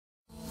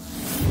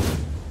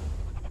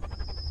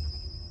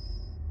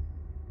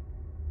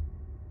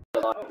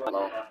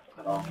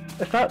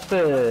Is that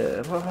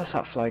the... what was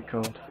that flag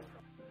called?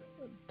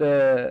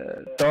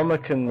 The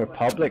Dominican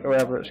Republic, or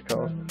whatever it's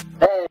called.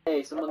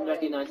 Hey, someone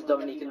recognized the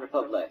Dominican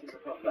Republic.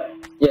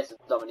 Yes,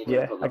 Dominican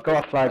Republic. Yeah, I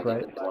got a flag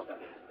right.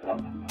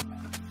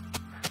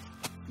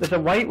 There's a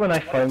white one I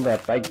found, a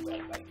big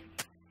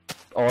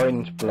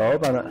orange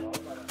blob in it.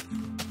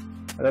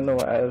 I don't know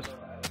what it is.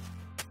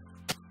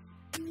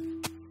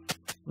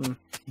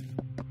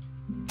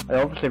 I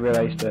obviously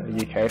realised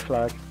it's a UK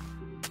flag.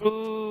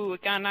 Ooh, I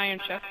got an iron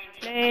chest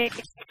plate.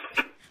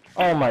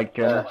 Oh my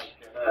goodness.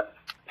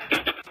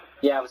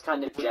 Yeah, I was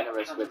kind of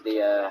generous with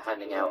the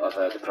handing out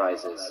of the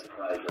prizes.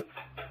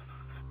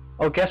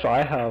 Oh, guess what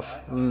I have?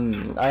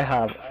 I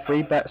have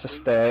 3 bits of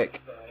steak,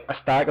 a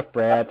stack of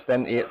bread,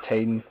 then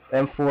 18,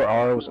 then 4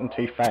 arrows and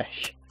 2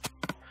 fish.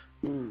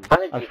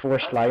 And 4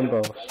 slime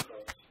balls.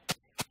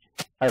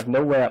 I have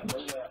no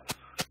weapons.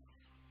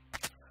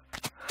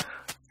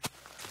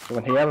 So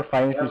when he ever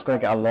finds me, he's going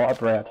to get a lot of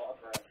bread.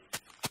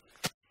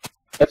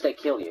 If they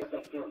kill you.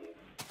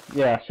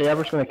 Yeah, so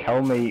whoever's going to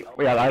kill me,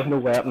 yeah, I have no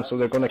weapons, so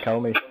they're going to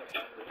kill me.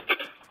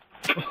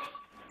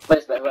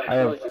 Wait,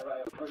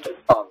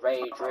 oh,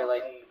 rage,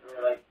 really?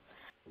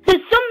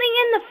 There's something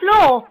in the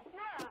floor!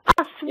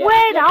 I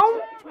swear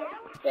down!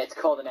 Yeah, it's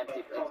called an empty,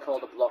 it's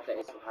called a block that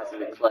hasn't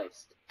been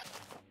placed.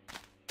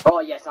 Oh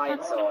yes,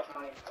 iron sword.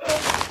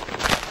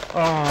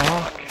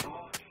 Oh,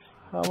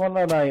 I want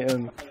that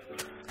item.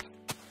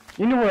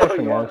 You know where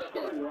everything is.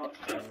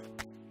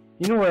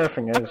 You know where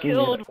everything is. I've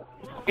killed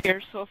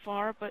here so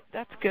far, but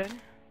that's good.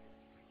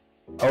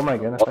 Oh my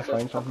goodness, I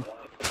found something.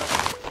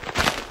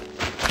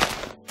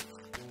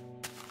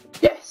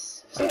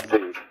 Yes, some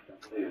food.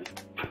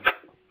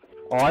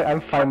 Oh,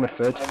 I'm fine with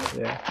food,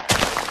 yeah.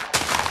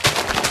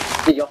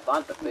 You're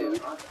fine for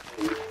food.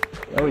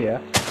 Oh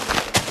yeah.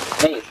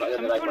 Hey, it's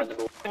like when the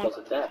balls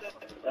of death.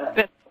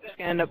 That's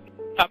gonna end up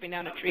chopping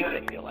down a tree,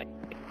 I feel like.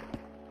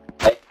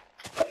 Hey.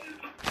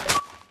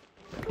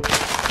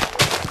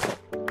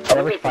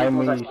 Never find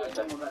me.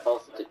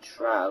 Also to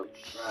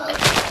crouch.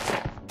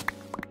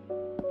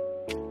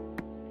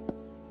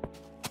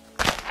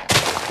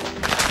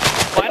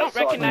 Well, I don't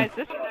recognize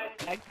this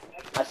tag.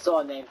 I saw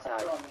a name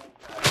tag.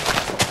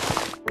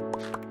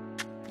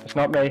 It's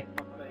not me.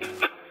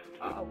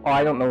 Oh,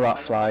 I don't know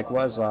that flag.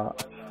 What is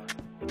that?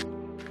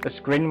 It's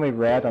green with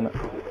red on it.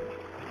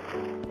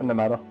 In the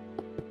middle.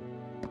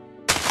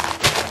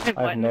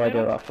 I have no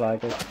idea what that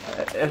flag is.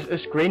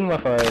 It's green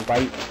with a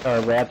white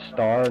or red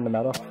star in the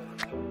middle.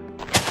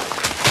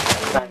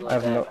 I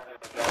have no...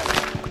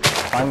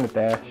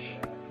 Bangladesh.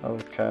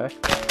 Okay.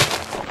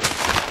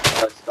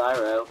 Oh,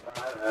 Spyro.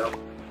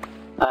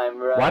 I'm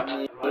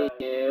running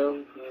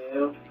you.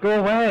 Go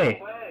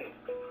away!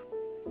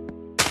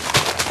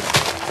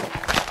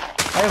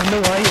 I have no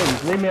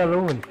items, leave me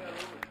alone.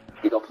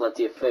 You got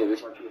plenty of food.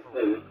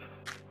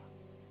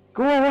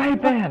 Go away,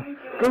 Ben!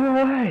 Go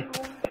away!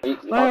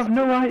 I have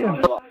no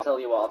items! I'll tell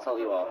you what.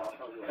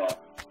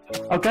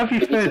 I'll give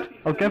you food!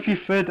 I'll give you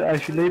food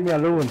if you leave me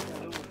alone.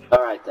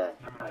 Alright then.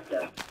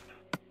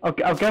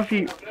 I'll give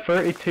you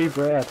 32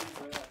 bread.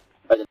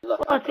 So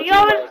you're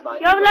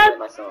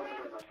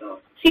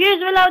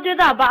allowed to do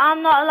that, but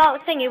I'm not allowed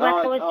to think it when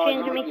I was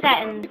changing my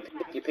settings.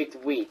 You picked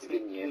wheat,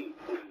 didn't you?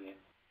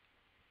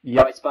 Yep.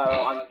 Alright,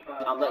 Spyro,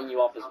 I'm letting you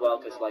off as well,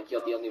 because like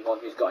you're the only one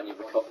who's got any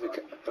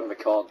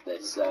record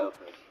this, so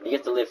you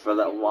get to live for a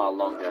little while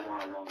longer.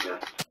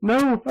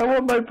 No, I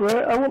want my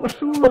bread. I want the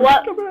sword.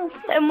 What?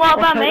 And what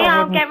about me?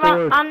 I'm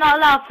not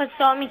allowed to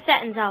sort my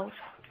settings out.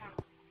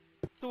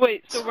 So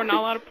wait, so we're not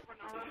allowed to...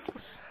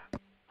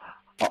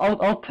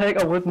 I'll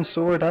take a wooden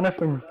sword,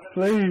 anything,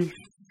 please.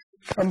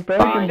 I'm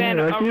begging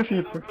you, I give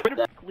you...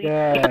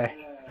 Yeah.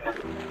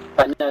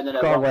 No.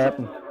 Got a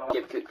weapon.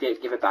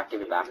 Give it back,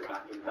 give it back.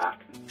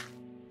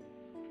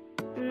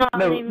 No.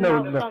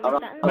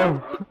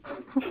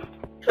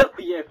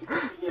 Yeah.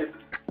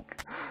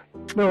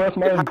 No, that's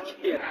mine.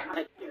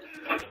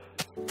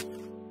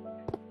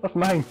 That's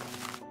mine.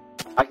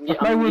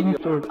 That's my wooden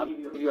sword. I'll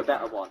give you a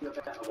better one.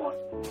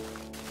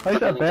 How's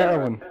that a better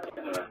one?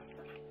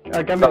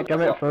 Give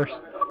me it first.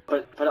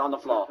 Put it on the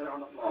floor.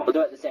 We'll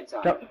do it at the same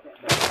time. Yep.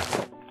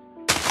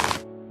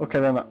 Okay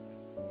then.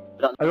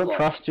 I don't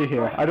trust you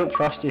here. I don't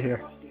trust you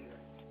here.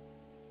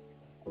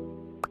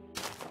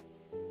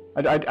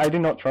 I do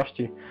not trust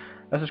you.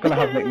 This is gonna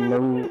have like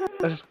no...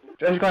 This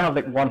is gonna have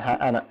like 1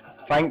 hit in it.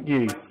 Thank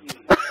you.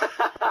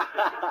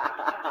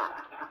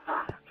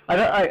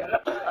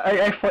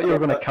 I thought you were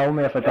gonna kill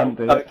me if I didn't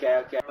do it.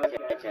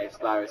 Okay,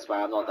 Spyro,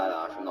 I'm not that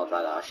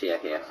harsh. Here,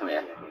 come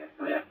here.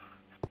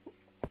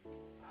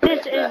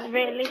 This is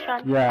really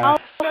fun. Yeah. I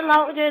was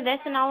allowed to do this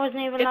and I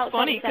wasn't even allowed to do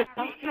It's funny, because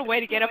there's no way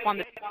to get up on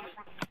the...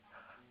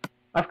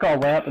 I've got a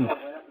weapon.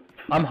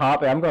 I'm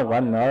happy, I'm gonna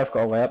win now, I've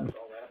got a weapon.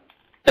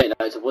 Hey, no,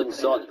 it's a wooden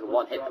sword for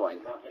 1 hit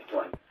point.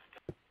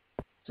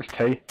 Just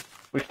 2.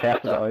 We've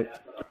tested it out.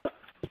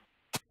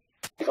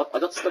 I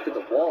got stuck in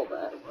the wall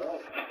there.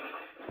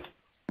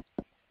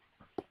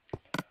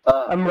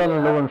 I'm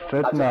running low on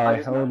food now,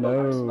 oh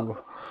no.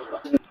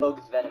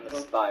 Bugs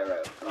Venomous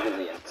Spyro,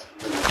 brilliant.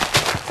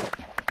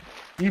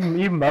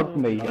 You mugged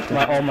me. It's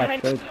all my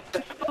food.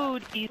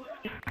 Food.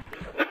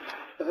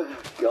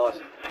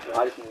 God,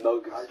 I just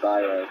mugged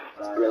Spyro.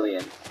 It's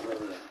brilliant.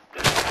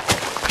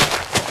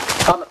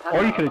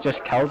 Or you could have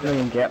just killed me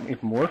and get me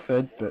more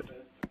food, but...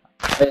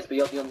 Yes, but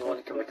you're the only one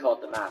who can record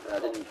the map, and I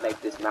didn't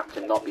make this map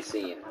to not be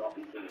seen.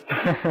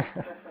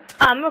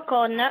 I'm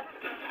recording it.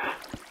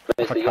 But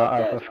With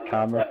a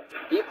camera.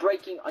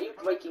 Are you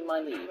breaking my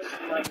leaves?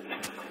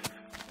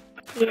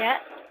 Yeah.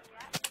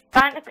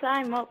 Trying to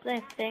climb up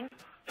this thing.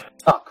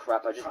 Oh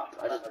crap, I just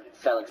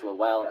fell into a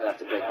well, I'm gonna have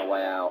to break my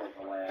way out.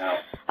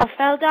 I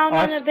fell down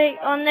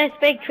on this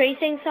big tree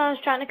thing, so I was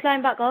trying to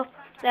climb back up.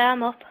 There,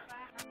 I'm up.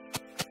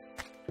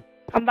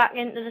 I'm back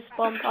into the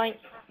spawn point.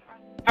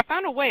 I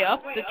found a way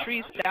up the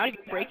trees without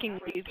breaking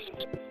leaves.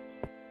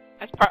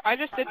 I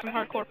just did some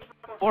hardcore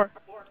before.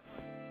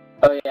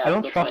 Oh yeah, I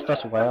don't trust this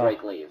well.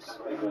 Break leaves.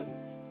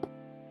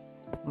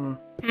 Hmm?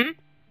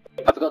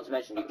 I forgot to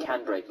mention you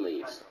can break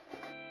leaves.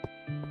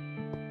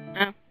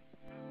 Oh.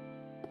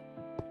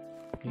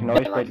 You can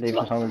always break leaves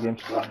in Hunger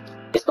Games.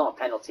 It's not a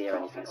penalty or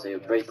anything, so you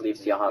break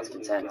leaves to your heart's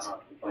content.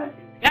 Yeah,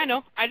 I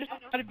know. I just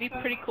thought it'd be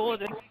pretty cool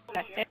to...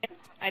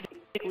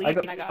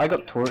 I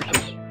got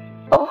torches.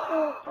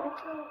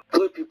 Oh,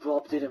 Gloopy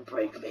Bob didn't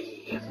break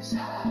leaves.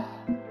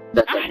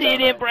 I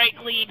didn't break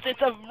leaves.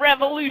 It's a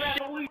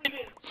revolution.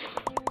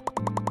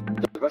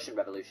 The Russian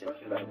Revolution.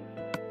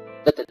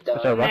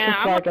 There's a Russian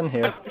flag in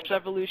here.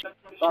 Revolution.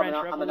 Oh, French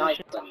I'm an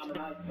Revolution.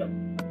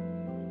 Iceland.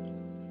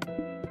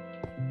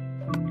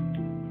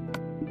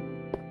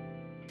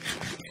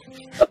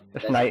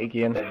 It's night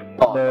again.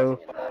 Oh, No.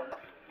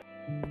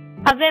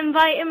 I've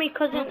invited me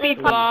cousin to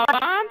Bob,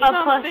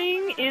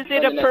 something? Is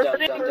it a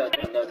person?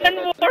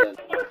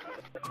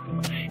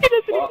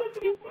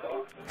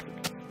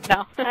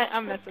 No,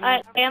 I'm messing I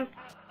up. am.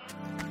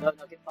 No,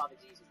 get Father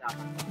Jesus out.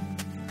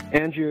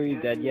 Andrew, are you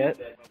dead yet?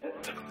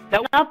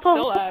 Nope, I'll put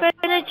still alive.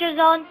 villagers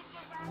on.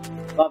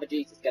 Father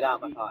Jesus, get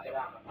out of my party.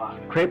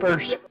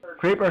 Creepers!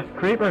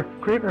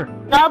 Creeper!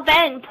 No,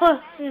 Ben,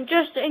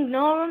 just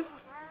ignore them.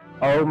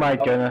 Oh my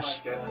goodness.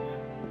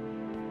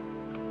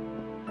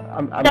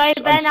 I'm Sorry,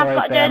 Ben, sorry, I've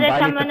got to Ben, do this.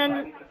 but I I'm need to-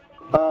 running,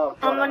 Oh,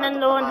 I'm running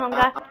low on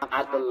hunger. I'm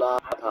at the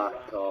lava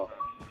parkour.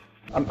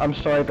 I'm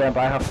sorry, Ben, but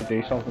I have to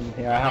do something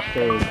here. I have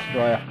to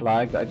destroy a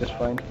flag that I just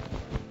found.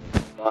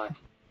 Why?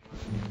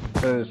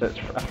 Because it's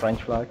a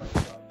French flag.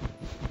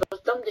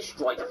 Don't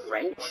destroy the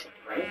French.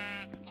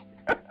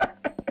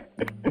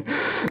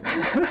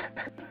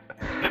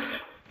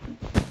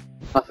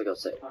 I forgot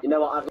to say. You know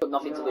what? I've got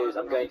nothing to lose.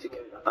 I'm going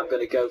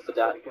to go for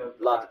that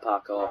lava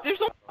parkour. There's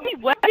only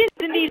weapons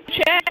in these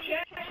chests.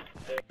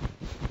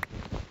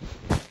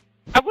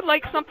 I would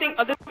like something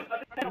other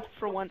than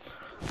for once.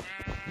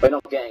 We're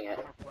not getting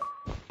it.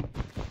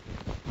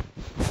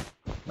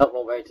 Oh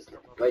well, rage.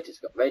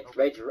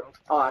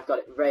 Oh, I've got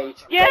it.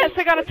 Rage. Yes, rage.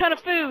 I got a ton of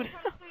food.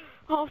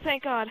 Oh,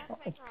 thank God.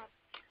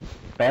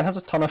 Ben has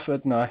a ton of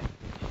food now.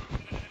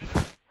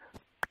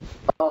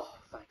 Oh,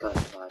 thank God,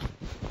 I survived.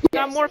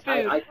 Got more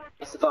food. I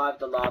survived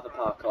the lava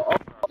parkour. Oh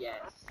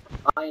yes.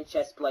 Iron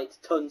chest plates,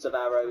 tons of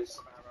arrows.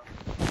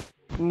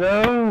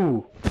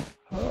 No!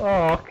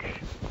 Oh,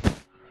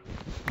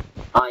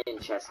 Iron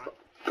chest.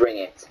 Bring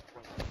it.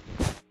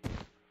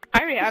 I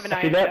already have an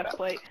iron chest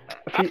plate.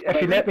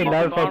 if you let me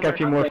live, I'll give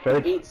you more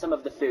food. Eat some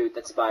of the food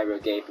that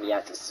Spyro gave me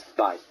out of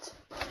spite.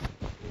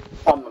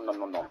 Nom nom nom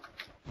nom nom.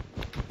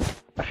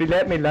 If you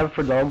let me live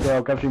for longer,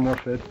 I'll give you more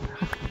food.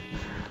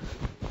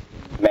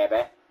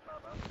 Maybe.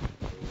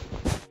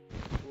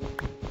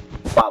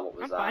 Wow, what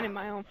was I'm that? finding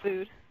my own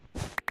food.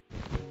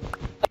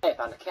 Hey, I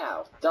found a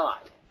cow. Die.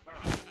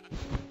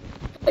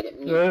 I get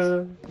meat.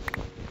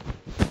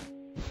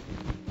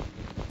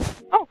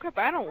 Oh crap,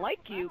 I don't like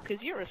you,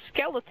 because you're a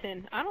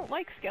skeleton. I don't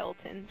like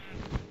skeletons.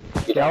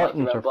 You don't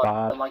Skeletons like your are own body,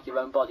 bad. don't like your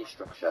own body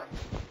structure.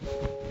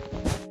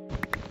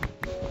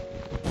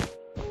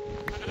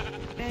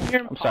 Man,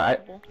 you're I'm sorry,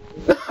 impossible.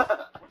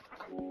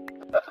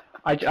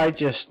 I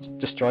just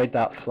destroyed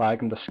that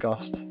flag in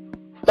disgust.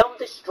 Don't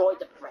destroy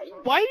the French.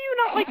 Why do you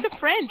not like the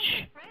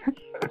French?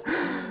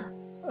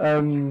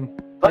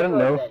 I don't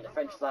know. Then, the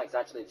French flag's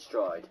actually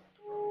destroyed.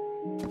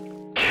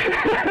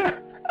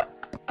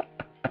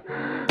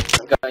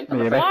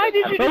 Why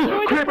did you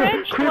destroy the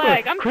French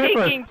flag? I'm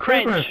taking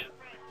French.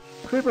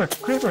 Creeper.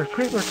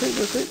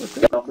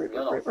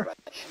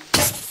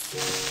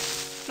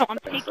 No, I'm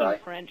taking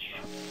French.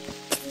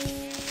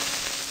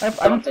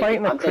 I'm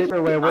fighting a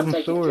creeper with a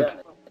wooden sword.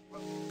 German.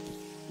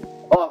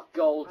 Oh,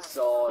 gold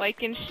sword.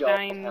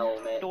 Liechtenstein gold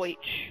helmet.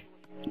 Deutsch.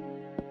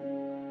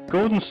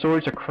 Golden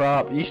swords are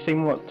crap. You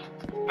seen what?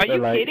 Are you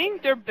like... kidding?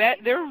 They're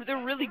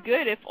really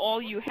good if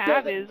all you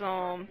have is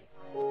No,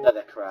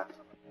 they're crap.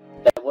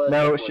 They're worse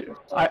No, than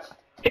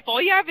if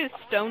all you have is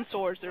stone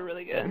swords, they're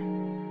really good.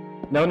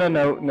 No.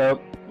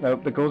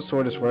 The gold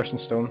sword is worse than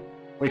stone.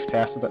 We've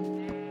tested it.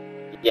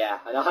 Yeah,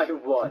 and I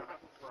won.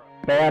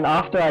 Ben,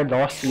 after I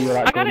lost to you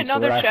that I got golden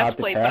another sword, I had chest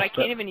to plate, but I test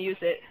can't it. even use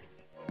it.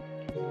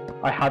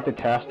 I had to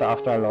test it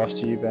after I lost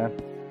to you, Ben.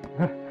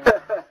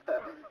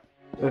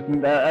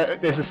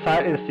 It's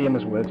exactly the same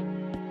as wood.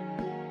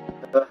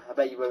 I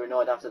bet you were annoyed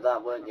annoyed after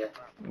that, weren't you?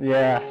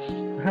 Yes.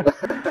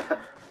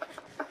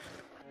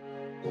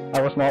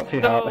 I was not too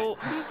happy. So,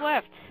 who's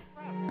left?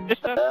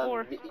 Just us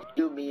four.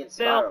 You, me, and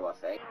Spyro, I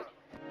think.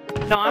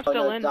 No, I'm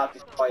still in.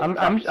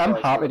 I'm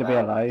happy to be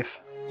alive.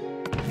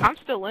 I'm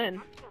still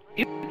in.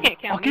 You can't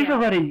count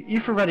me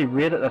You've already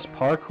raided this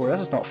parkour.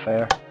 This is not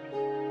fair.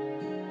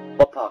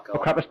 What parkour? Oh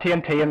crap! It's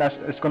TNT, and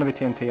it's going to be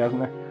TNT,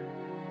 isn't it?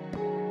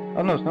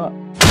 Oh no, it's not.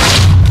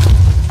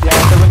 Yeah,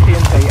 it's with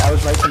TNT. I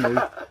was right to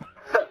move.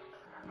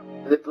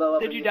 Did it blow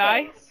up? Did you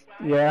die?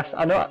 Yes,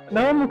 I know.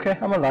 No, I'm okay.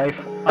 I'm alive.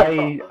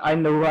 I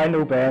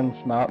know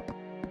Ben's map.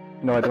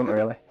 No, I don't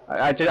really.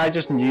 I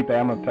just knew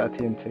Ben would put a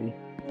TNT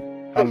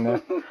thing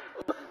there.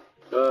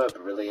 Oh,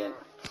 brilliant.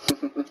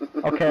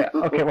 Okay,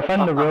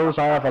 within the rules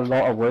I have a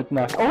lot of wood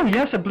now. Oh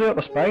yes, I blew up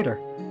a spider.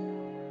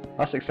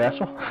 That's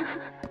successful.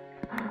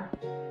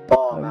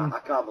 Oh man, I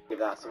can't believe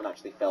that someone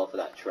actually fell for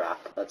that trap.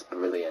 That's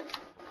brilliant.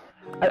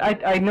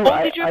 I know.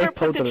 Oh, did you ever I put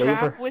pulled the the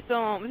trap lever. with the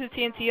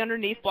TNT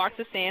underneath blocks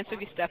of sand, so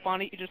if you step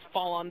on it, you just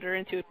fall under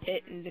into a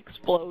pit and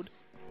explode?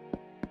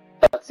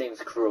 That seems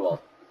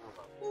cruel.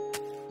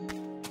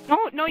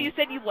 No, you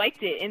said you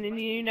liked it, and then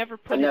you never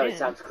put it in. No,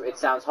 it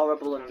sounds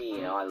horrible and mean,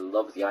 and I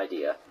love the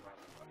idea.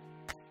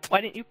 Why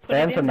didn't you put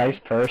Ben's it in? a nice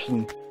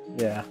person.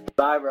 Yeah.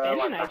 Spyro, Ben's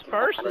a I'm nice back in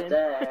person.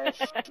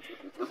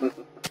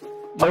 Bangladesh.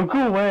 No,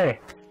 go away.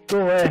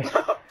 Go away.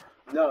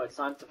 No, it's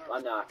time to.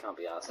 No, I can't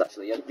be asked.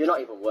 Actually, you're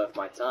not even worth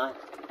my time.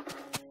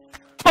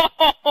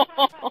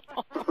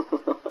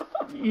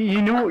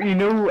 You know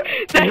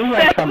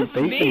I can't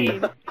beat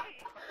you.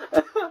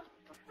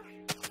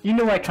 You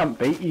know I can't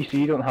beat you, so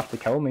you don't have to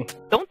kill me.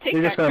 Don't take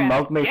You're that just gonna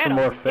crap. mug me Get for him,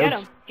 more food. Get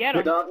him, get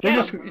him, No, get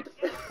You're him.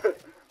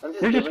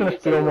 You're just gonna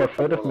steal more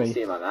food of me.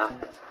 See my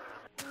map.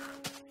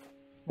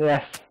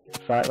 Yes,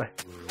 exactly.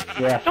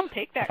 Yes. Don't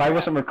take that If I crap.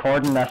 wasn't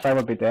recording this, I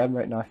would be dead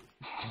right now.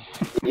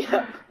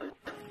 Yeah.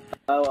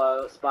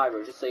 Oh,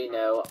 Spyro, just so you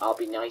know, I'll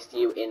be nice to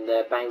you in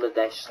the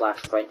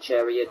Bangladesh/French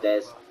area.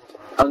 There's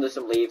under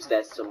some leaves.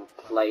 There's some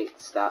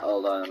plates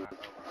that'll Why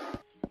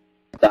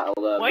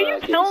are you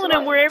give telling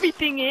some him where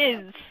everything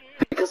is?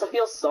 Because I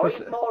feel sorry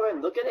for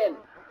him. Look at him.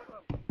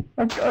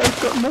 I've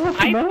got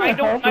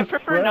no I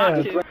prefer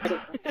not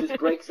to. Just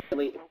break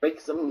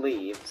some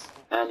leaves,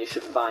 and you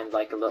should find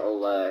like a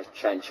little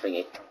trench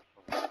thingy.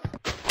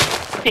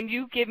 Can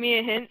you give me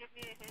a hint?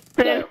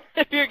 No.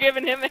 If you're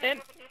giving him a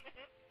hint.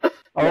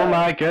 Oh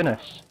my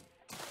goodness.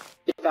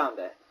 You found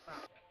it.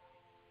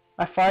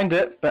 I find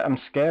it, but I'm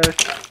scared.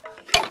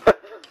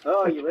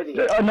 Oh, you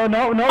idiot. No,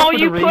 Oh, for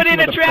you the put reason in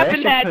a of the trap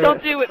in pressure that. to Don't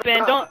it. do it,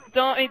 Ben. Don't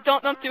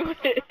do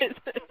it.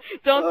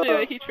 Don't do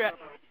it. He trapped.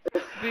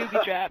 Booby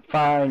trap.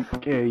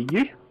 Thank you.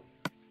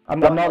 I'm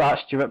not that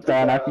stupid,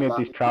 Ben. I've made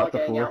these traps Not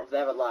getting before. out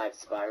there alive,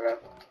 Spyro.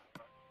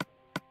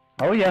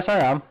 Oh yes, I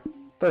am.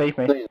 Believe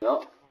me. No, you're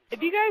not.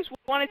 If you guys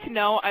wanted to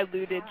know, I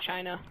looted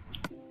China.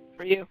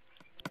 For you.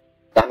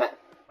 Damn it.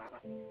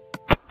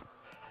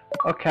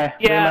 Okay.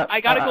 Yeah, I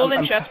got a golden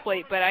I'm- chest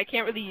plate, but I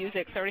can't really use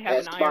it because I already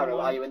have an iron Spyro, are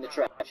one. you in the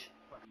trash?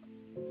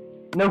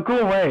 No, go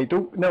away.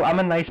 Don't. No, I'm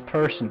a nice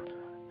person.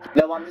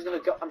 No, I'm just gonna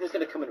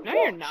come and No,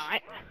 watch. you're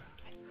not.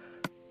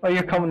 Oh,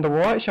 you're coming to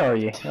watch, are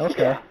you?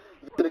 Okay. Yeah,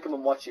 I'm just gonna come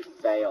and watch you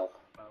fail.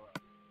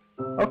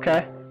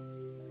 Okay.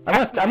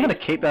 I'm gonna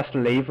keep this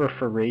lever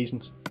for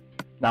reasons.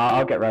 Nah,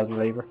 I'll get rid of the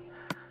lever.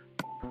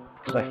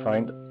 Because I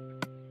found it.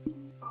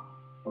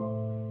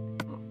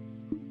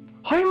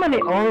 How many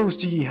arrows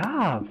do you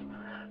have?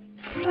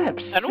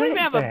 Flips. I don't even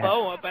have a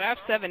bow, but I have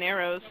 7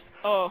 arrows.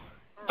 Oh.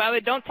 By the way,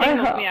 don't take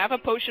those with me. I have a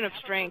potion of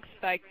strength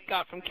that I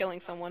got from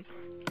killing someone.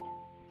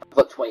 I've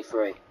got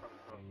 23.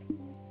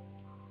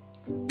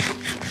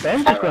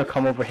 Ben's just gonna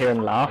come over here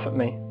and laugh at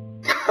me.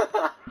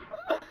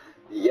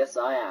 Yes,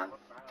 I am.